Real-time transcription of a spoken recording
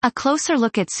A closer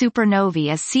look at supernovae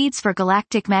as seeds for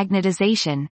galactic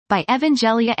magnetization, by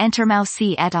Evangelia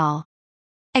Entermausi et al.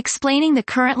 Explaining the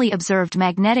currently observed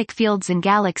magnetic fields in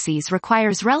galaxies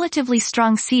requires relatively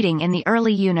strong seeding in the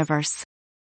early universe.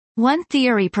 One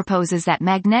theory proposes that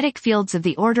magnetic fields of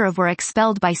the order of were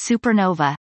expelled by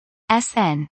supernova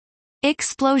 (SN)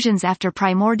 explosions after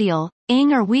primordial,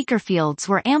 ing or weaker fields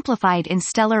were amplified in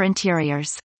stellar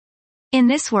interiors. In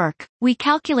this work, we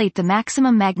calculate the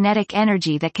maximum magnetic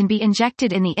energy that can be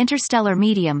injected in the interstellar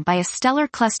medium by a stellar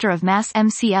cluster of mass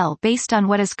MCL based on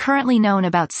what is currently known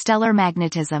about stellar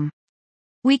magnetism.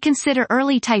 We consider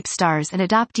early type stars and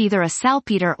adopt either a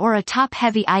salpeter or a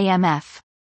top-heavy IMF.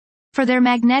 For their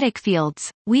magnetic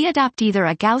fields, we adopt either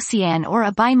a Gaussian or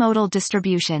a bimodal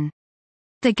distribution.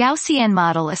 The Gaussian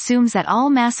model assumes that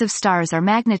all massive stars are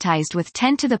magnetized with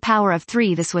 10 to the power of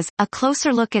 3. This was a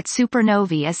closer look at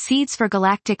supernovae as seeds for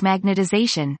galactic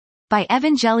magnetization, by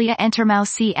Evangelia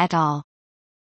Entermausi et al.